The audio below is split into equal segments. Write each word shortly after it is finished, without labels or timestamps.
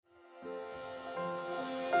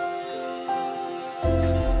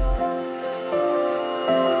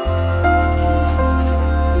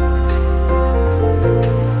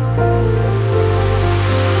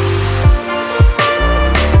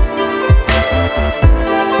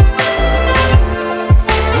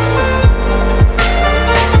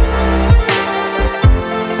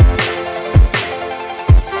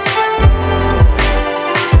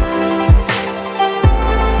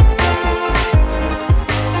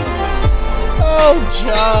Oh,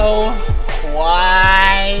 Joe.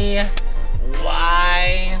 Why?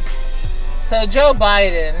 So Joe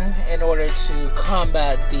Biden, in order to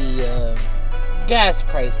combat the gas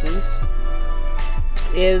prices,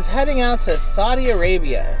 is heading out to Saudi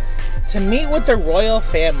Arabia to meet with the royal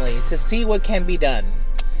family to see what can be done.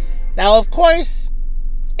 Now, of course,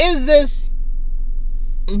 is this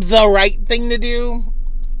the right thing to do?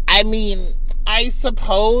 I mean, I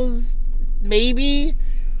suppose, maybe,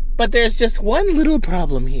 but there's just one little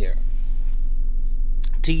problem here.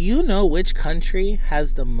 Do you know which country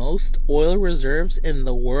has the most oil reserves in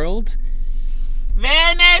the world?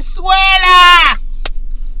 Venezuela!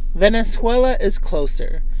 Venezuela is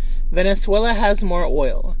closer. Venezuela has more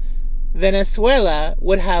oil. Venezuela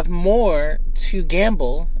would have more to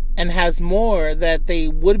gamble and has more that they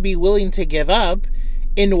would be willing to give up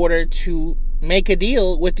in order to make a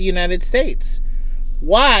deal with the United States.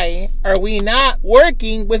 Why are we not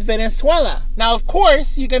working with Venezuela? Now, of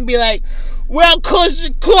course, you can be like, well, because they're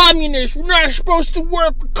communists. We're not supposed to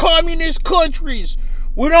work with communist countries.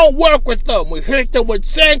 We don't work with them. We hit them with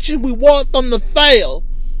sanctions. We want them to fail.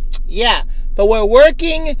 Yeah, but we're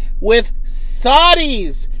working with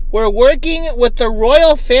Saudis. We're working with the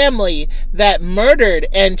royal family that murdered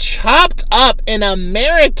and chopped up an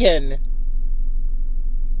American.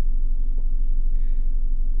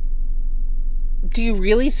 Do you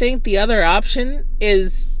really think the other option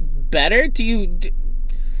is better?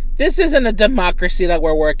 This isn't a democracy that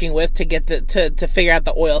we're working with to get to figure out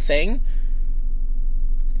the oil thing.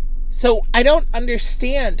 So I don't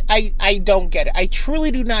understand. I don't get it. I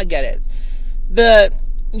truly do not get it. The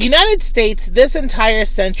United States this entire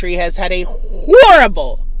century has had a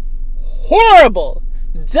horrible,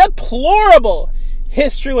 deplorable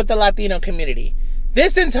history with the Latino community.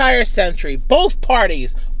 This entire century, both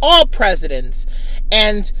parties, all presidents,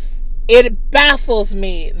 and it baffles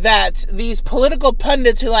me that these political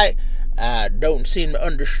pundits who don't seem to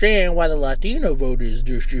understand why the Latino vote is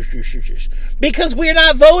this. Because we're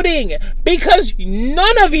not voting. Because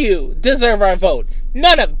none of you deserve our vote.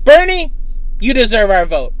 Bernie, you deserve our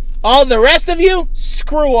vote. All the rest of you,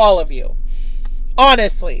 screw all of you.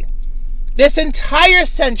 Honestly, this entire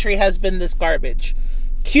century has been this garbage.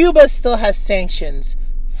 Cuba still has sanctions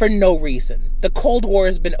for no reason. The Cold War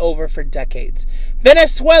has been over for decades.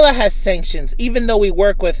 Venezuela has sanctions, even though we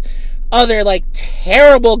work with other,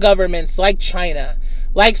 terrible governments like China,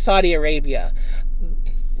 like Saudi Arabia.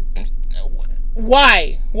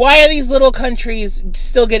 Why? Why are these little countries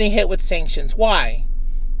still getting hit with sanctions? Why?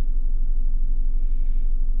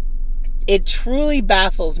 It truly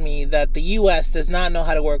baffles me that the U.S. does not know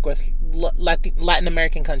how to work with Latin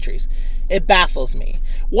American countries. It baffles me.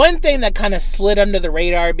 One thing that kind of slid under the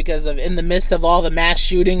radar because of in the midst of all the mass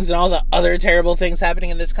shootings and all the other terrible things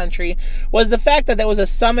happening in this country was the fact that there was a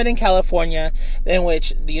summit in California in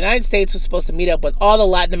which the United States was supposed to meet up with all the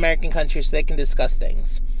Latin American countries so they can discuss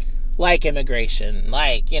things. Like immigration,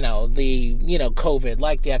 COVID,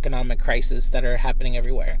 like the economic crisis that are happening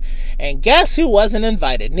everywhere. And guess who wasn't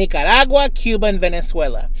invited? Nicaragua, Cuba, and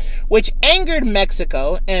Venezuela. Which angered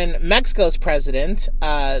Mexico, and Mexico's president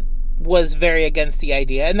was very against the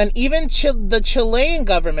idea. And then even the Chilean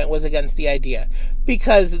government was against the idea.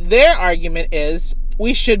 Because their argument is,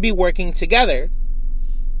 we should be working together.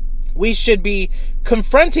 We should be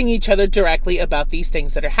confronting each other directly about these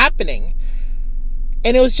things that are happening.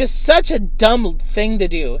 And it was just such a dumb thing to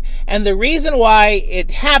do. And the reason why it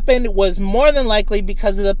happened was more than likely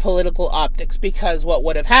because of the political optics. Because what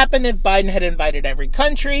would have happened if Biden had invited every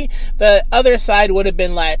country, the other side would have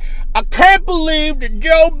been like, I can't believe that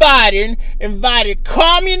Joe Biden invited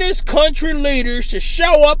communist country leaders to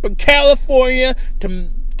show up in California to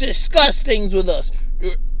discuss things with us.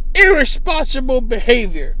 Irresponsible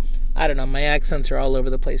behavior. I don't know, my accents are all over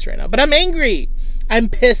the place right now. But I'm angry. I'm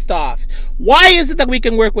pissed off. Why is it that we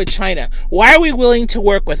can work with China? Why are we willing to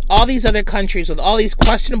work with all these other countries, with all these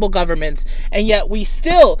questionable governments, and yet we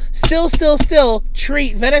still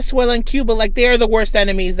treat Venezuela and Cuba like they are the worst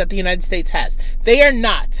enemies that the United States has? They are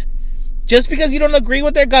not. Just because you don't agree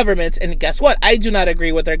with their governments, and guess what? I do not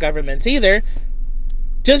agree with their governments either.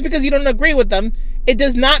 Just because you don't agree with them, it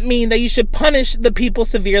does not mean that you should punish the people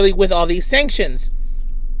severely with all these sanctions.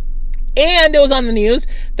 And it was on the news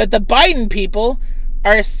that the Biden people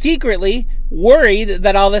are secretly worried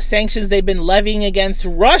that all the sanctions they've been levying against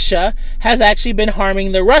Russia has actually been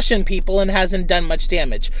harming the Russian people and hasn't done much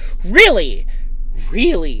damage. Really?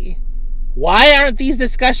 Why aren't these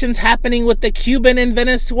discussions happening with the Cuban and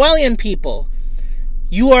Venezuelan people?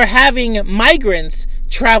 You are having migrants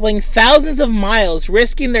traveling thousands of miles,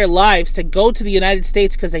 risking their lives to go to the United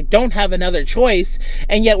States because they don't have another choice,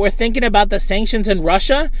 and yet we're thinking about the sanctions in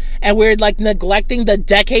Russia, and we're like neglecting the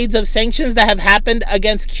decades of sanctions that have happened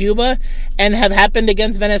against Cuba and have happened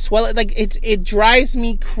against Venezuela. Like, it drives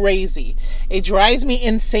me crazy. It drives me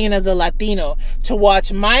insane as a Latino to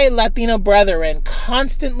watch my Latino brethren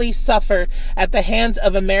constantly suffer at the hands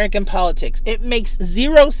of American politics. It makes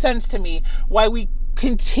zero sense to me why we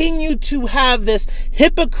continue to have this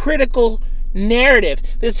hypocritical narrative,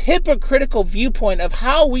 this hypocritical viewpoint of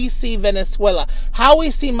how we see Venezuela, how we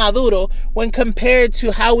see Maduro, when compared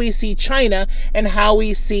to how we see China and how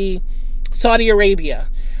we see Saudi Arabia.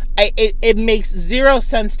 It makes zero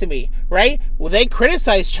sense to me, right? Well, they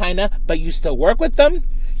criticize China, but you still work with them.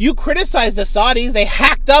 You criticize the Saudis, they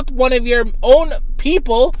hacked up one of your own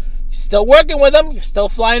people. You're still working with them. You're still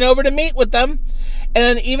flying over to meet with them. And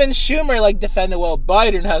then even Schumer defended, well,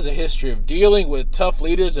 Biden has a history of dealing with tough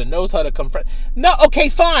leaders and knows how to confront. No, okay,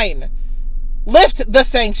 fine. Lift the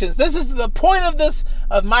sanctions. This is the point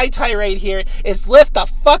of my tirade here, is lift the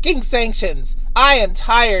fucking sanctions. I am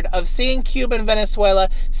tired of seeing Cuba and Venezuela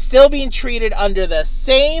still being treated under the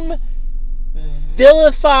same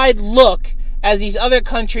vilified look as these other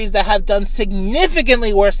countries that have done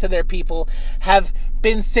significantly worse to their people, have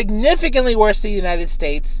been significantly worse to the United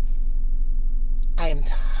States. I am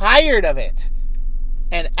tired of it.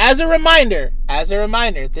 And as a reminder,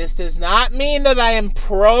 this does not mean that I am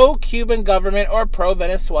pro-Cuban government or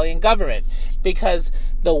pro-Venezuelan government. Because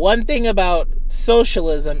the one thing about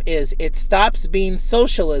socialism is it stops being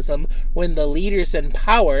socialism when the leaders in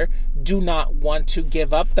power do not want to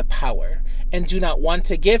give up the power and do not want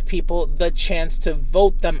to give people the chance to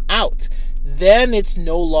vote them out. Then it's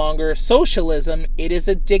no longer socialism, it is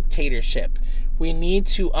a dictatorship. We need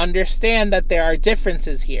to understand that there are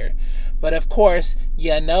differences here. But of course,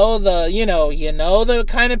 you know the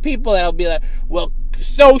kind of people that'll be like, well,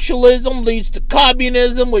 socialism leads to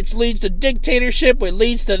communism, which leads to dictatorship, which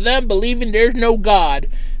leads to them believing there's no God.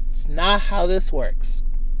 It's not how this works.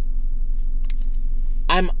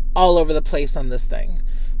 I'm all over the place on this thing.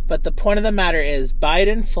 But the point of the matter is,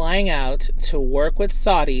 Biden flying out to work with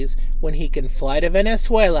Saudis when he can fly to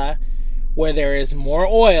Venezuela, where there is more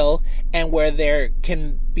oil and where there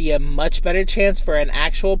can be a much better chance for an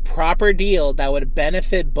actual proper deal that would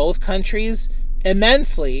benefit both countries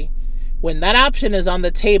immensely. When that option is on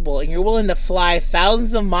the table and you're willing to fly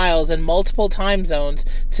thousands of miles in multiple time zones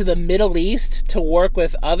to the Middle East to work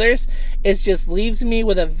with others, it just leaves me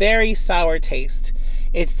with a very sour taste.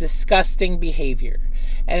 It's disgusting behavior.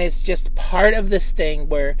 And it's just part of this thing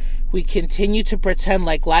where we continue to pretend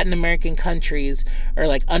like Latin American countries are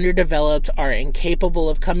like underdeveloped, are incapable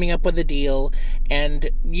of coming up with a deal, and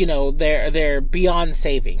they're beyond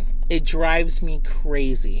saving. It drives me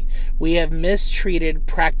crazy. We have mistreated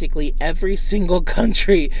practically every single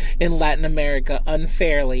country in Latin America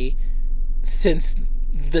unfairly since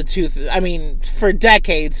for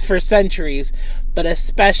decades, for centuries, but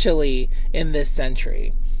especially in this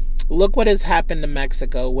century. Look what has happened to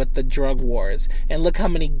Mexico with the drug wars, and look how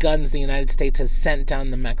many guns the United States has sent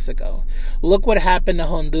down to Mexico. Look what happened to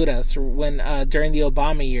Honduras when during the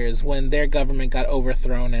Obama years, when their government got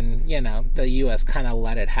overthrown and, the U.S. kind of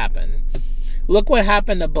let it happen. Look what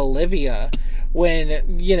happened to Bolivia when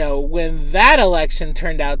that election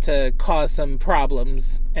turned out to cause some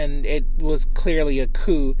problems, and it was clearly a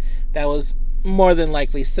coup that was more than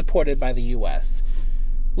likely supported by the U.S.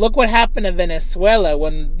 Look what happened to Venezuela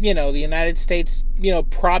when, the United States,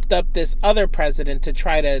 propped up this other president to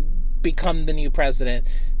try to become the new president.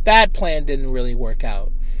 That plan didn't really work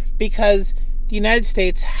out because the United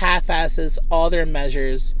States half-asses all their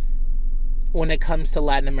measures when it comes to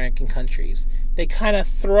Latin American countries. They kind of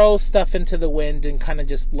throw stuff into the wind and kind of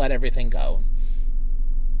just let everything go.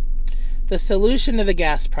 The solution to the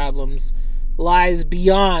gas problems lies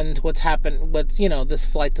beyond what's happened, this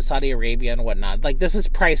flight to Saudi Arabia and whatnot. Like, this is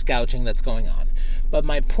price gouging that's going on. But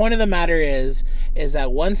my point of the matter is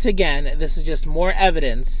that once again, this is just more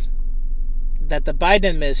evidence that the Biden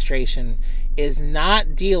administration is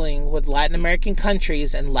not dealing with Latin American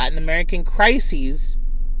countries and Latin American crises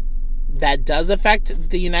that does affect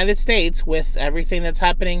the United States, with everything that's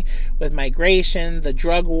happening with migration, the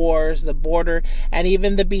drug wars, the border, and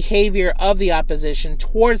even the behavior of the opposition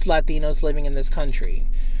towards Latinos living in this country.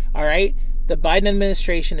 All right? The Biden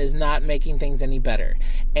administration is not making things any better.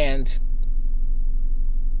 And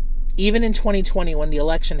even in 2020, when the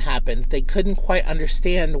election happened, they couldn't quite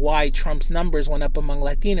understand why Trump's numbers went up among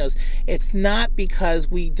Latinos. It's not because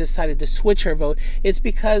we decided to switch our vote. It's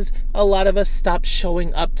because a lot of us stopped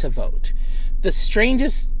showing up to vote. The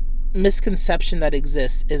strangest misconception that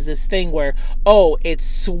exists is this thing where, oh, it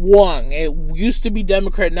swung. It used to be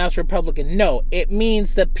Democrat, now it's Republican. No, it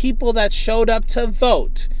means the people that showed up to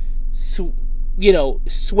vote,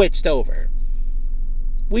 switched over.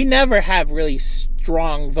 We never have really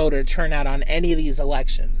strong voter turnout on any of these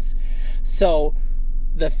elections. So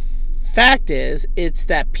the fact is, it's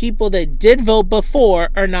that people that did vote before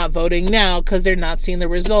are not voting now because they're not seeing the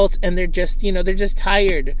results, and they're just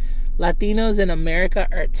tired. Latinos in America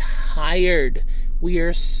are tired. We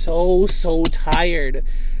are so tired.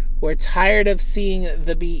 We're tired of seeing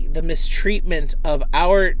the mistreatment of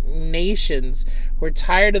our nations. We're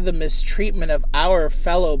tired of the mistreatment of our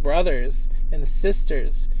fellow brothers and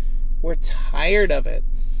sisters. We're tired of it.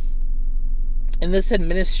 And this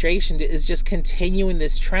administration is just continuing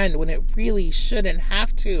this trend when it really shouldn't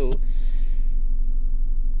have to.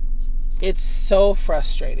 It's so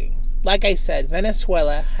frustrating. Like I said,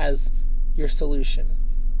 Venezuela has your solution.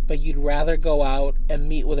 But you'd rather go out and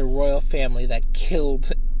meet with a royal family that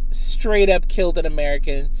straight up killed an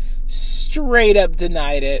American, straight up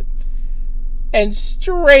denied it, and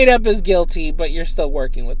straight up is guilty, but you're still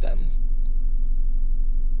working with them.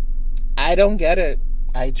 I don't get it.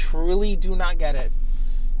 I truly do not get it.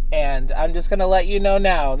 And I'm just going to let you know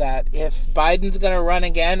now that if Biden's going to run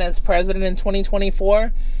again as president in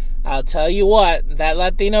 2024, I'll tell you what, that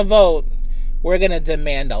Latino vote, we're going to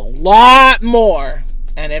demand a lot more.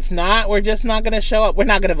 And if not, we're just not going to show up. We're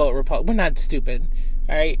not going to vote Republican. We're not stupid.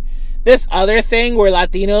 All right? This other thing where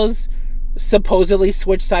Latinos supposedly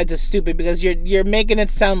switch sides is stupid because you're making it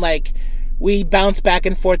sound like we bounce back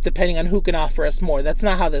and forth depending on who can offer us more. That's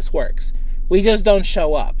not how this works. We just don't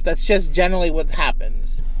show up. That's just generally what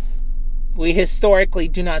happens. We historically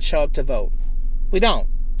do not show up to vote. We don't.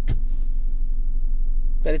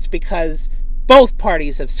 But it's because both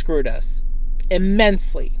parties have screwed us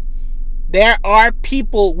immensely. There are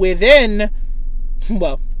people within,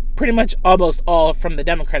 pretty much almost all from the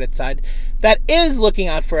Democratic side, that is looking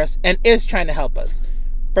out for us and is trying to help us.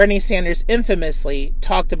 Bernie Sanders infamously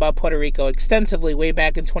talked about Puerto Rico extensively way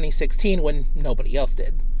back in 2016 when nobody else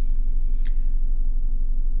did.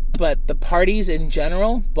 But the parties in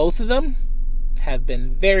general, both of them, have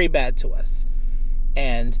been very bad to us.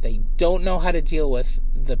 And they don't know how to deal with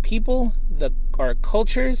the people, our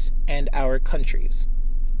cultures, and our countries.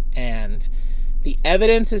 And the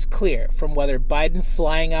evidence is clear from whether Biden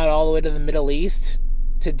flying out all the way to the Middle East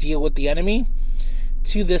to deal with the enemy,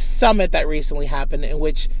 to this summit that recently happened in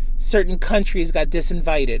which certain countries got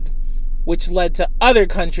disinvited, which led to other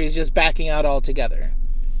countries just backing out altogether.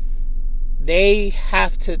 They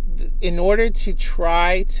have to, in order to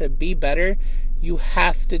try to be better, you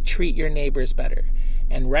have to treat your neighbors better.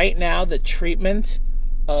 And right now, the treatment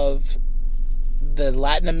of the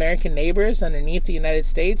Latin American neighbors underneath the United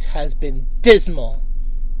States has been dismal.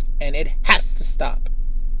 And it has to stop.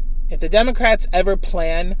 If the Democrats ever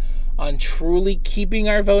plan on truly keeping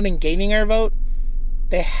our vote and gaining our vote,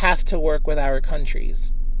 they have to work with our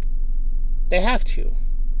countries. They have to.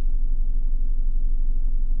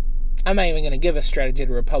 I'm not even going to give a strategy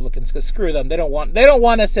to Republicans because screw them. They don't want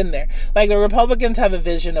us in there. Like, the Republicans have a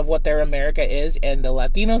vision of what their America is, and the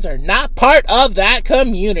Latinos are not part of that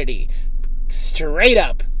community. Straight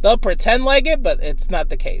up. They'll pretend like it, but it's not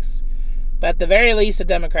the case. But at the very least, the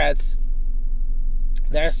Democrats,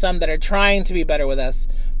 there are some that are trying to be better with us.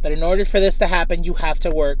 But in order for this to happen, you have to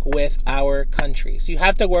work with our countries. You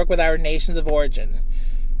have to work with our nations of origin.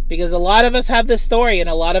 Because a lot of us have this story, and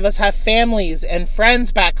a lot of us have families and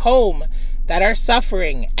friends back home that are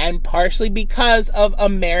suffering, and partially because of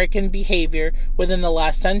American behavior within the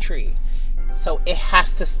last century. So it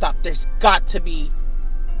has to stop. There's got to be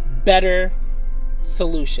better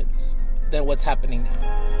solutions than what's happening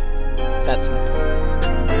now. That's my point.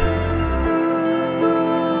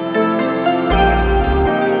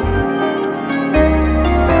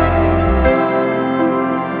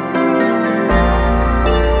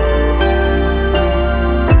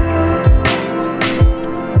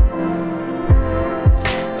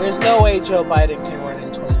 No way Joe Biden can run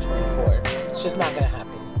in 2024. It's just not going to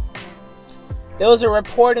happen. There was a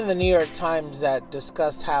report in the New York Times that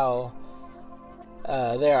discussed how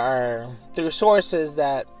there are, through sources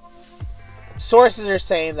are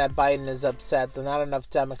saying that Biden is upset that not enough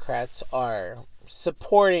Democrats are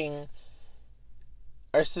pledging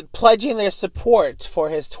their support for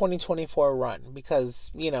his 2024 run.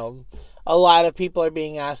 Because, a lot of people are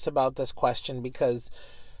being asked about this question because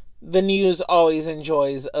the news always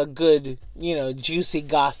enjoys a good, juicy,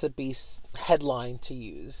 gossipy headline to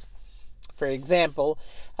use For example,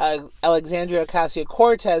 Alexandria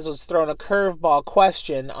Ocasio-Cortez was thrown a curveball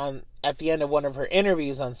question at the end of one of her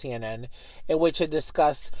interviews on CNN, in which it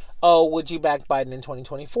discussed, would you back Biden in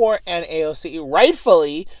 2024? And AOC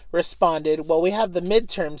rightfully responded, well, we have the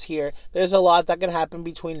midterms here. There's a lot that can happen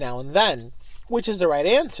between now and then, which is the right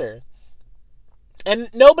answer. And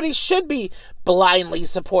nobody should be blindly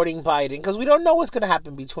supporting Biden because we don't know what's going to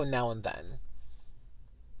happen between now and then.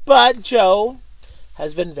 But Joe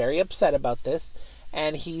has been very upset about this,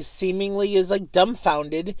 and he seemingly is like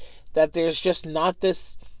dumbfounded that there's just not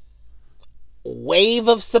this wave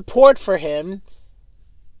of support for him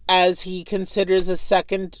as he considers a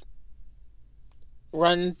second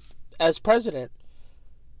run as president.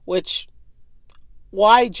 Which,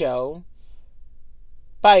 why, Joe?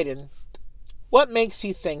 Biden, what makes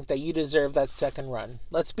you think that you deserve that second run?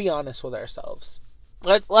 Let's be honest with ourselves.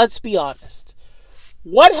 Let's be honest.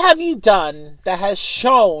 What have you done that has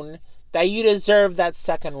shown that you deserve that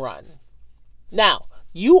second run? Now,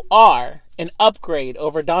 you are an upgrade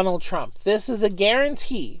over Donald Trump. This is a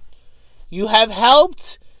guarantee. You have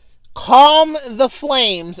helped calm the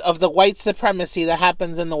flames of the white supremacy that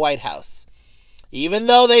happens in the White House. Even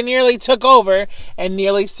though they nearly took over and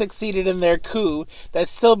nearly succeeded in their coup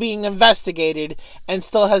that's still being investigated and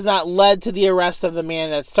still has not led to the arrest of the man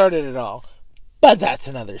that started it all. But that's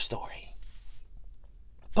another story.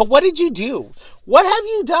 But what did you do? What have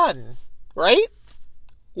you done? Right?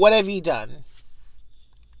 What have you done?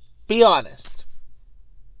 Be honest.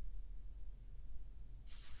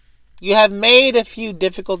 You have made a few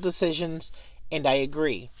difficult decisions, and I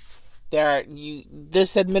agree.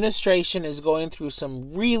 This administration is going through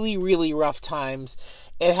some really, really rough times.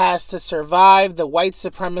 It has to survive the white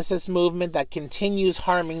supremacist movement that continues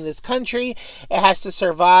harming this country. It has to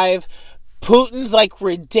survive Putin's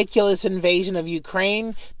ridiculous invasion of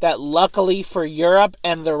Ukraine that luckily for Europe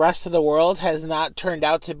and the rest of the world has not turned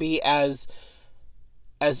out to be as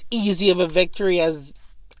easy of a victory as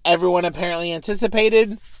everyone apparently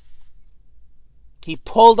anticipated. He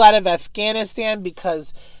pulled out of Afghanistan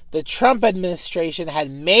because the Trump administration had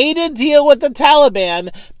made a deal with the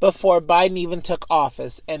Taliban before Biden even took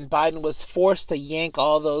office, and Biden was forced to yank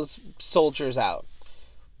all those soldiers out.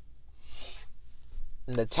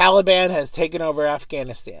 And the Taliban has taken over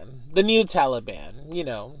Afghanistan. The new Taliban,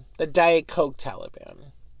 the Diet Coke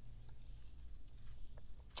Taliban.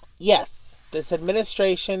 Yes, this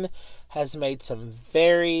administration has made some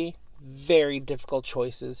very, very difficult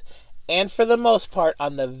choices. And for the most part,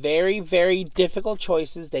 on the very, very difficult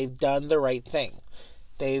choices, they've done the right thing.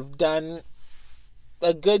 They've done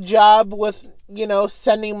a good job with,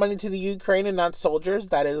 sending money to the Ukraine and not soldiers.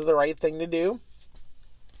 That is the right thing to do.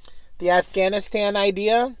 The Afghanistan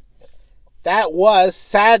idea, that was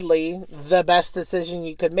sadly the best decision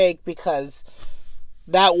you could make because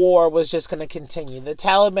that war was just going to continue. The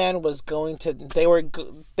Taliban was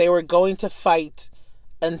they were going to fight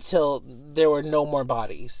until there were no more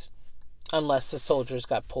bodies. Unless the soldiers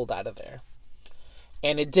got pulled out of there.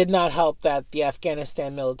 And it did not help that the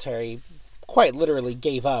Afghanistan military quite literally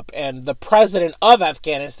gave up. And the president of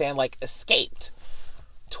Afghanistan, escaped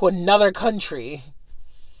to another country.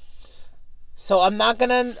 So I'm not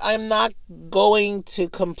going to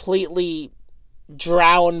completely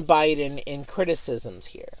drown Biden in criticisms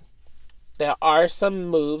here. There are some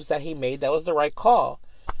moves that he made that was the right call.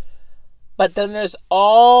 But then there's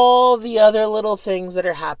all the other little things that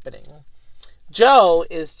are happening. Joe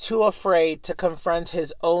is too afraid to confront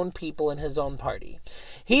his own people in his own party.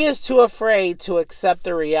 He is too afraid to accept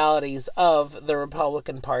the realities of the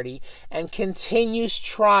Republican Party and continues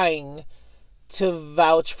trying to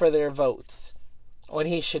vouch for their votes when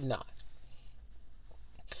he should not.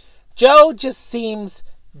 Joe just seems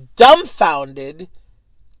dumbfounded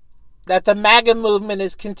that the MAGA movement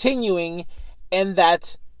is continuing and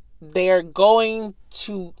that they are going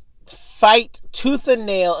to fight tooth and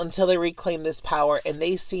nail until they reclaim this power, and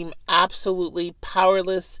they seem absolutely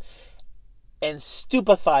powerless and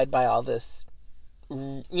stupefied by all this,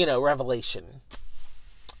 revelation.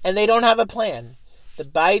 And they don't have a plan. The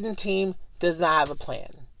Biden team does not have a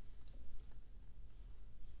plan.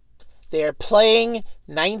 They are playing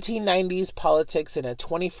 1990s politics in a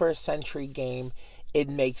 21st century game. It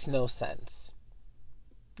makes no sense.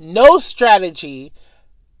 No strategy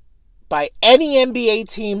by any NBA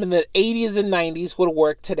team in the 80s and 90s would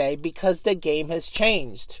work today because the game has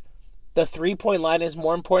changed. The three-point line is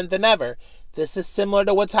more important than ever. This is similar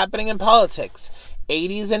to what's happening in politics.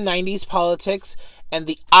 80s and 90s politics and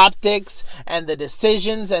the optics and the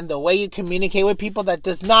decisions and the way you communicate with people, that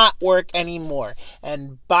does not work anymore.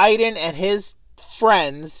 And Biden and his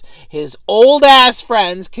friends, his old ass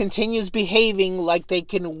friends, continues behaving like they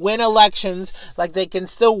can win elections, like they can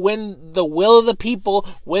still win the will of the people,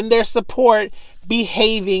 win their support,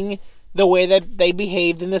 behaving the way that they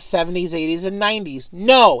behaved in the 70s, 80s, and 90s.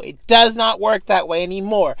 No, it does not work that way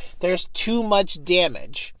anymore. There's too much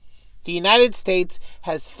damage. The United States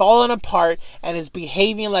has fallen apart and is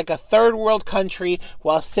behaving like a third world country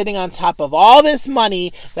while sitting on top of all this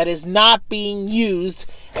money that is not being used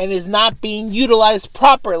and is not being utilized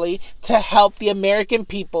properly to help the American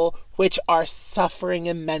people, which are suffering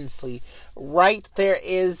immensely. Right,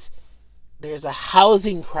 there's a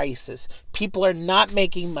housing crisis. People are not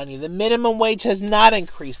making money. The minimum wage has not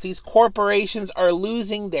increased. These corporations are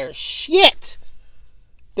losing their shit.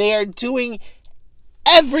 They are doing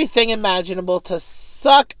everything imaginable to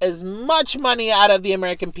suck as much money out of the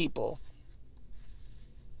American people.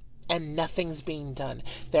 And nothing's being done.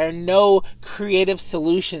 There are no creative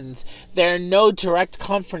solutions. There are no direct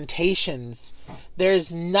confrontations.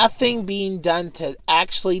 There's nothing being done to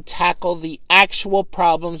actually tackle the actual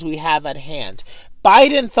problems we have at hand.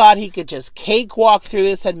 Biden thought he could just cakewalk through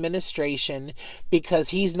this administration because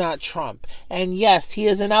he's not Trump. And yes, he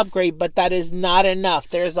is an upgrade, but that is not enough.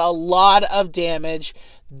 There's a lot of damage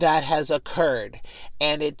that has occurred.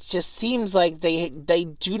 And it just seems like they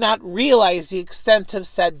do not realize the extent of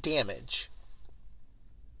said damage.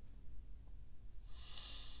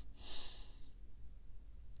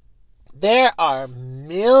 There are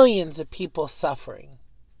millions of people suffering.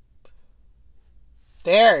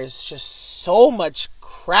 There's just so much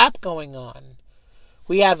crap going on.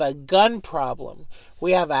 We have a gun problem.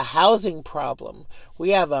 We have a housing problem. We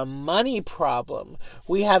have a money problem.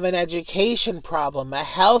 We have an education problem, a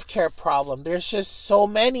healthcare problem. There's just so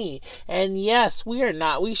many. And yes,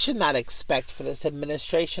 we should not expect for this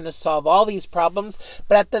administration to solve all these problems,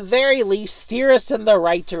 but at the very least, steer us in the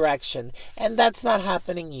right direction. And that's not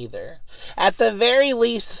happening either. At the very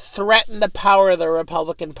least, threaten the power of the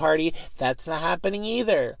Republican Party. That's not happening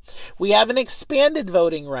either. We haven't expanded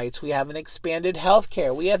voting rights. We haven't expanded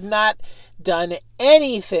healthcare. We have not done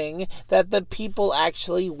anything that the people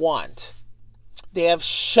actually want. They have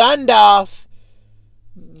shunned off,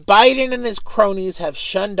 Biden and his cronies have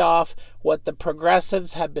shunned off what the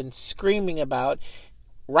progressives have been screaming about,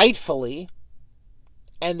 rightfully,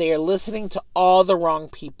 and they are listening to all the wrong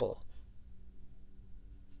people.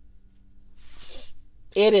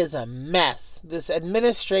 It is a mess. This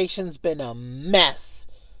administration's been a mess.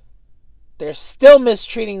 They're still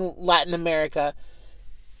mistreating Latin America.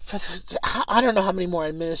 I don't know how many more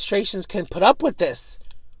administrations can put up with this.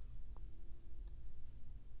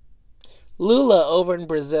 Lula over in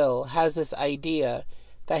Brazil has this idea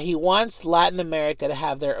that he wants Latin America to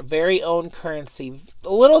have their very own currency,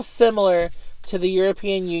 a little similar to the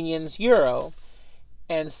European Union's euro.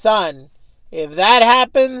 And son, if that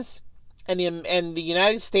happens and the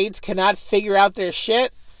United States cannot figure out their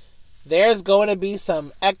shit, there's going to be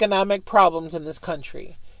some economic problems in this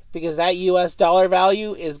country. Because that U.S. dollar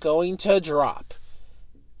value is going to drop.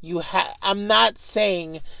 I'm not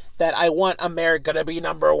saying that I want America to be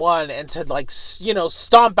number one and to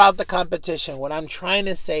stomp out the competition. What I'm trying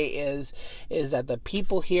to say is that the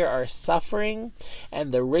people here are suffering,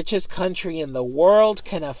 and the richest country in the world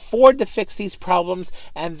can afford to fix these problems,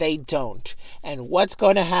 and they don't. And what's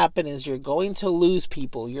going to happen is you're going to lose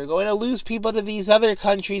people. You're going to lose people to these other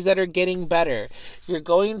countries that are getting better. You're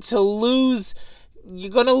going to lose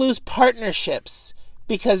partnerships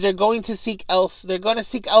because they're going to seek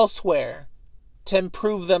elsewhere to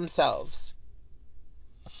improve themselves.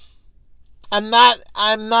 I'm not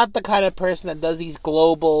the kind of person that does these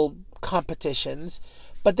global competitions,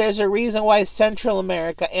 but there's a reason why Central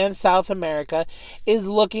America and South America is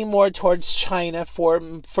looking more towards China for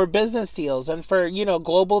business deals and for,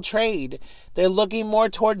 global trade. They're looking more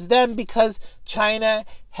towards them because China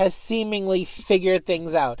has seemingly figured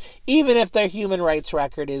things out, even if their human rights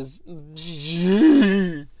record is...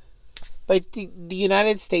 But the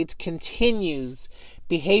United States continues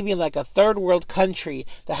behaving like a third world country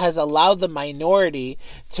that has allowed the minority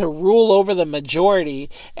to rule over the majority,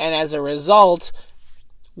 and as a result,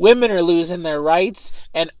 women are losing their rights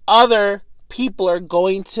and other people are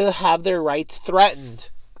going to have their rights threatened.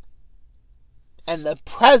 And the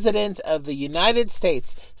President of the United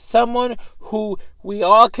States, someone who we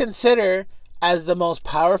all consider as the most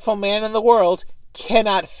powerful man in the world,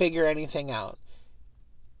 cannot figure anything out.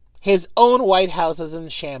 His own White House is in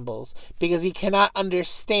shambles because he cannot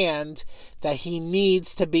understand that he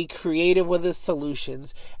needs to be creative with his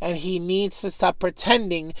solutions, and he needs to stop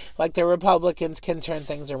pretending like the Republicans can turn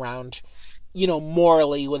things around,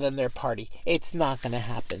 morally within their party. It's not going to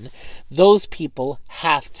happen. Those people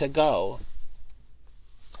have to go.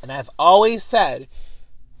 And I've always said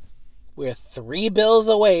we're 3 bills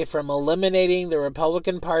away from eliminating the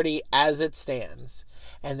Republican Party as it stands.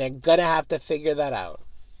 And they're going to have to figure that out.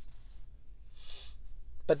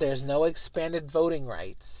 But there's no expanded voting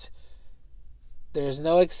rights. There's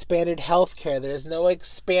no expanded health care. There's no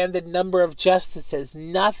expanded number of justices.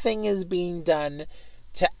 Nothing is being done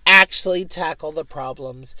to actually tackle the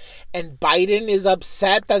problems. And Biden is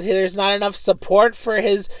upset that there's not enough support for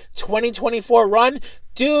his 2024 run.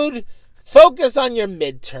 Dude, focus on your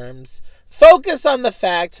midterms. Focus on the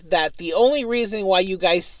fact that the only reason why you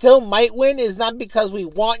guys still might win is not because we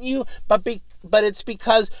want you, but it's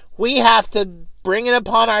because we have to bring it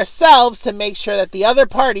upon ourselves to make sure that the other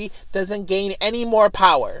party doesn't gain any more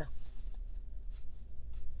power.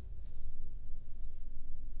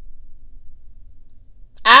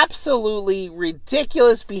 Absolutely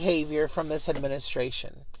ridiculous behavior from this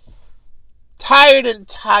administration. Tired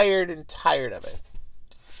of it.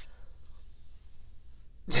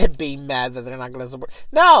 Being mad that they're not going to support.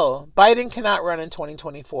 No, Biden cannot run in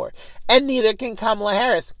 2024. And neither can Kamala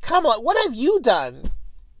Harris. Kamala, what have you done?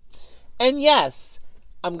 And yes,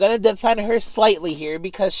 I'm going to defend her slightly here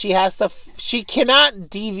because she cannot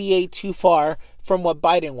deviate too far from what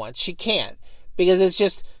Biden wants. She can't. Because it's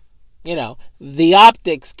just, the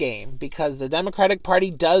optics game. Because the Democratic Party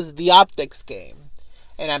does the optics game.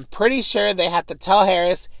 And I'm pretty sure they have to tell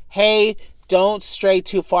Harris, hey, don't stray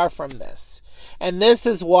too far from this. And this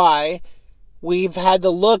is why we've had to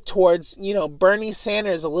look towards, Bernie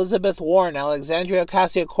Sanders, Elizabeth Warren, Alexandria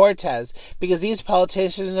Ocasio-Cortez, because these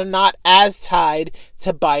politicians are not as tied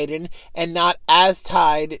to Biden and not as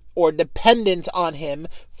tied or dependent on him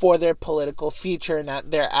for their political future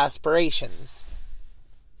and their aspirations.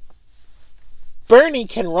 Bernie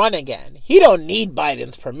can run again. He don't need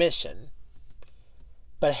Biden's permission.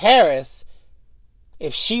 But Harris,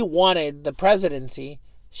 if she wanted the presidency,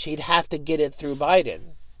 she'd have to get it through Biden.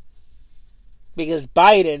 Because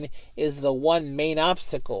Biden is the one main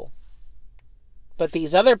obstacle. But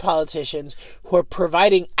these other politicians who are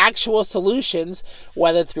providing actual solutions,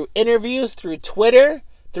 whether through interviews, through Twitter,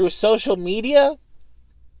 through social media,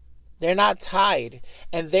 they're not tied.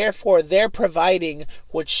 And therefore, they're providing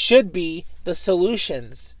what should be the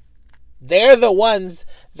solutions. They're the ones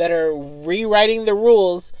that are rewriting the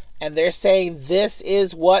rules, and they're saying this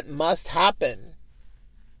is what must happen.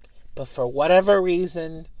 But for whatever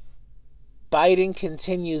reason, Biden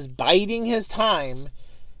continues biding his time,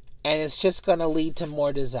 and it's just going to lead to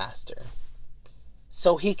more disaster.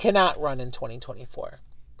 So he cannot run in 2024.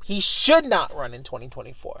 He should not run in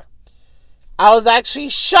 2024. I was actually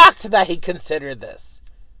shocked that he considered this.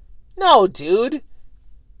 No, dude.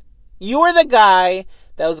 You were the guy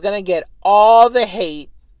that was going to get all the hate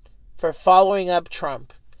for following up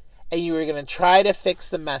Trump, and you were going to try to fix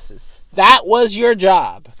the messes. That was your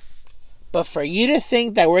job. But for you to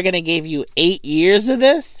think that we're going to give you 8 years of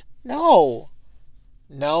this? No.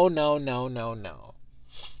 No.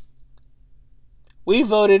 We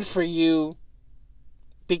voted for you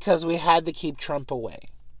because we had to keep Trump away.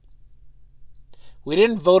 We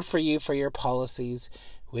didn't vote for you for your policies.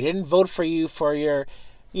 We didn't vote for you for your,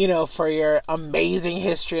 for your amazing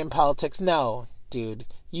history in politics. No, dude.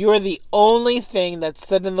 You are the only thing that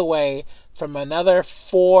stood in the way from another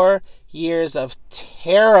 4 years of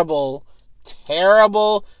terrible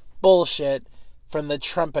bullshit from the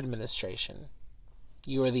Trump administration.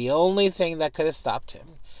 You were the only thing that could have stopped him.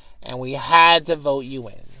 And we had to vote you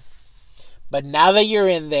in. But now that you're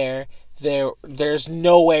in there's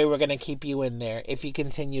no way we're going to keep you in there if you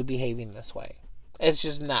continue behaving this way. It's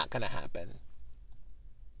just not going to happen.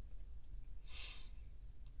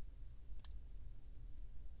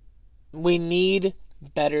 We need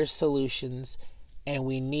better solutions, and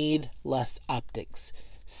we need less optics.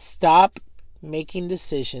 Stop making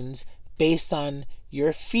decisions based on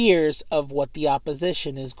your fears of what the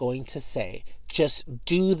opposition is going to say. Just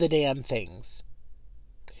do the damn things.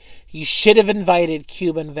 You should have invited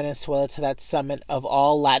Cuba and Venezuela to that summit of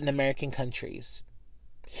all Latin American countries.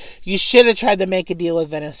 You should have tried to make a deal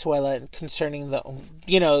with Venezuela concerning the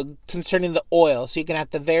oil, so you can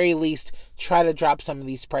at the very least try to drop some of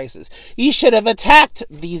these prices. You should have attacked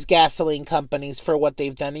these gasoline companies for what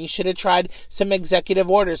they've done, and you should have tried some executive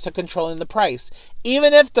orders to controlling the price,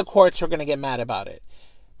 even if the courts were going to get mad about it.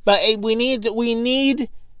 But we need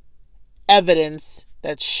evidence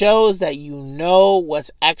that shows that you know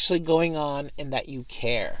what's actually going on and that you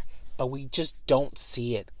care. But we just don't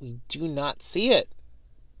see it. We do not see it.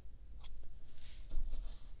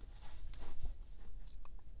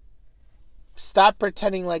 Stop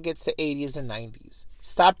pretending like it's the 80s and 90s.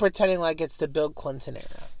 Stop pretending like it's the Bill Clinton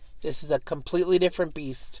era. This is a completely different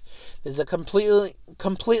beast. This is a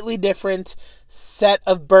completely different set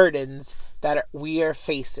of burdens that we are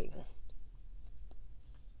facing.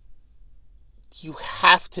 You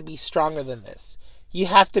have to be stronger than this. You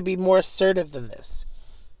have to be more assertive than this.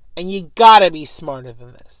 And you gotta be smarter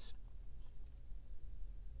than this.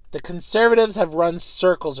 The conservatives have run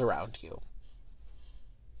circles around you.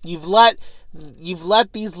 You've let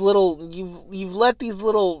these little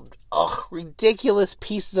ridiculous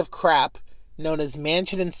pieces of crap known as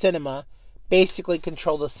Manchin and Sinema basically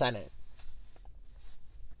control the Senate.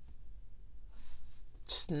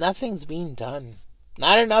 Just nothing's being done.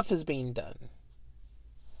 Not enough is being done.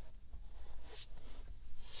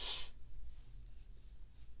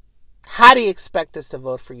 How do you expect us to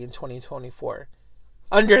vote for you in 2024?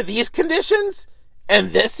 Under these conditions?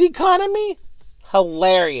 And this economy?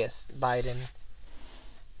 Hilarious, Biden.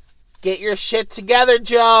 Get your shit together,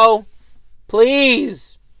 Joe.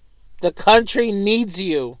 Please. The country needs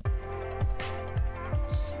you.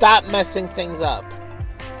 Stop messing things up.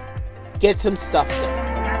 Get some stuff done.